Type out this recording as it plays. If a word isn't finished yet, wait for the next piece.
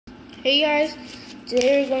Hey guys,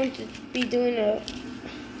 today we're going to be doing a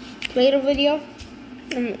Play-Doh video.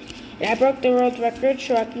 And I broke the world record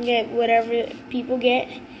so I can get whatever people get.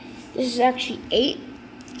 This is actually 8.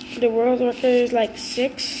 The world record is like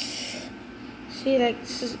 6. See, like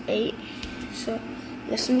this is 8. So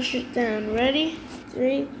let's smush it down. Ready?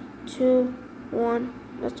 3, 2, 1,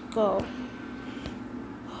 let's go.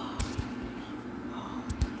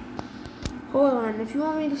 Hold on, if you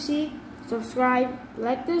want me to see, subscribe,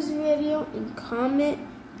 like this video, and comment.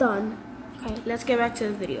 Done. Okay, let's get back to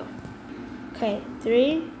the video. Okay,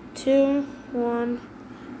 3, 2, 1.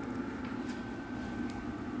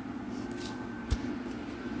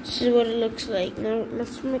 This is what it looks like. Now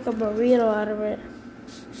let's make a burrito out of it.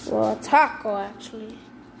 Well, a taco actually.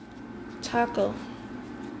 Taco.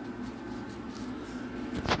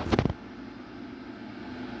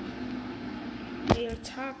 Your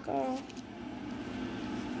taco.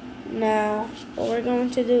 Now, what we're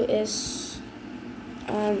going to do is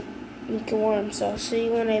make a worm. So I'll see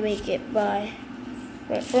you when I make it. Bye.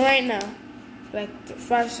 But for right now, like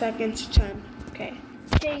 5 seconds to 10. Okay.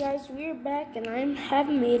 Okay, guys, we're back, and I have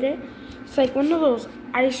made it. It's like one of those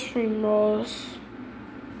ice cream rolls.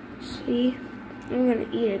 See, I'm gonna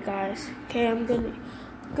eat it, guys. Okay, I'm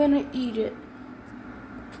gonna eat it.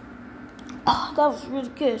 Oh, that was really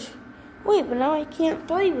good. Wait, but now I can't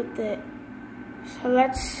play with it. So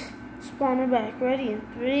let's spawn it back. Ready in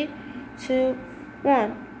 3, 2,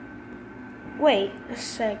 1. Wait a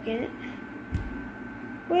second.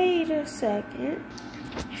 Wait a second.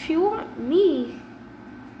 If you want me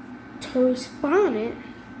to respawn it,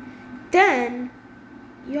 then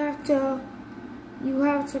you have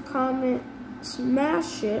to comment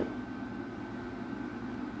smash it,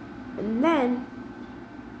 and then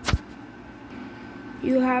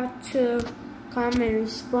you have to comment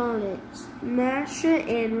respawn it. Smash it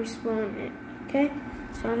and respawn it. Okay?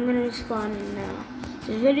 So I'm gonna respawn it now.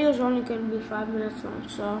 This video is only gonna be 5 minutes long,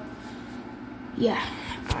 so yeah.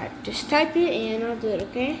 Alright, just type it and I'll do it,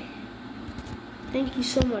 okay? Thank you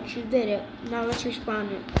so much, you did it. Now let's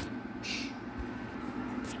respawn it.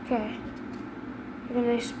 Okay. We're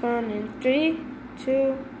gonna respawn in 3,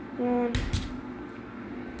 2, 1.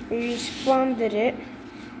 We respawned it. It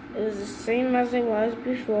was the same as it was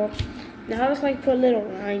before. Now let's like put little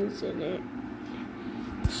lines in it.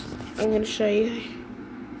 I'm gonna show you.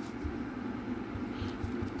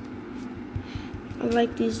 I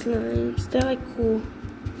like these lines. They're like cool.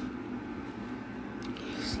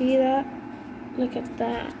 See that? Look at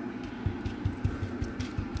that.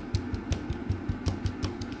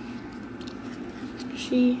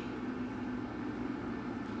 See?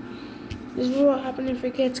 This is what happens if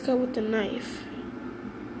it gets cut with a knife.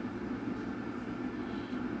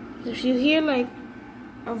 If you hear like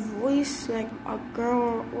a voice, like a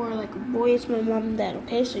girl or like a boy, it's my mom and dad,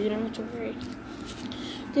 okay? So you don't have to worry.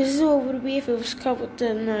 This is what it would be if it was cut with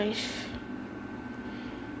the knife.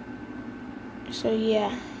 So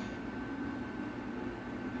yeah.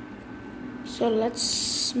 So let's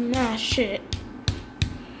smash it.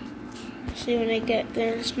 See when I get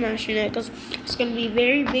there, smashing it, because it's gonna be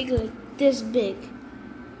very big, like this big.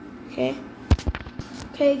 Okay?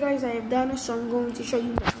 Okay guys, I have done it, so I'm going to show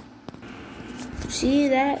you now. See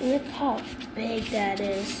that? Look how big that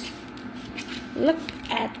is. Look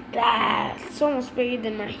at that. It's almost bigger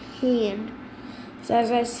than my hand. So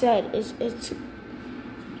as I said, it's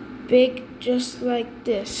big just like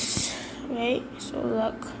this. Right? So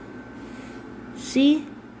look. See?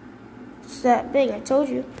 It's that big, I told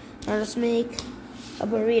you. Now let's make a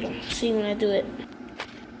burrito. See when I do it.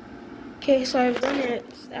 Okay, so I've done it.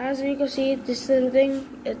 As you can see, this little thing,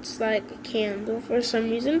 it's like a candle for some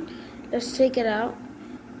reason. Let's take it out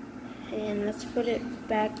and let's put it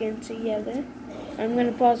back in together. I'm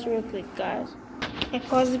gonna pause real quick, guys. I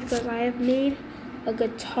paused it because I have made a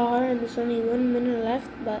guitar and there's only 1 minute left,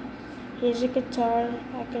 but here's a guitar.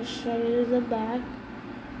 I can show you the back.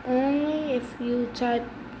 Only if you type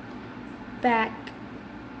back.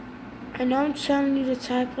 I know I'm telling you to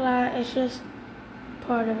type a lot, it's just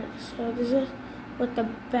part of it. So this is what the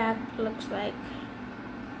back looks like.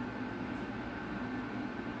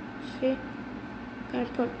 See? Gonna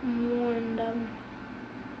put more in them.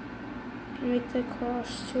 Can make the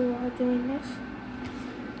cross too while doing this.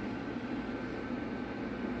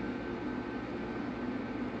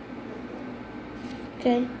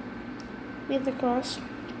 Okay, made the cross.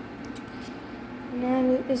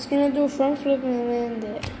 Now it's gonna do a front flip and land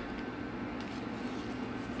it.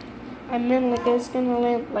 I meant like it's gonna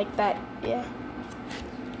land like that, yeah.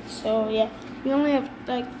 So yeah, we only have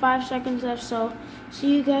like 5 seconds left, so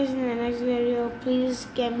see you guys in the next video. Please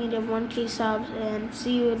get me to 1K subs and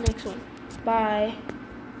see you in the next one. Bye.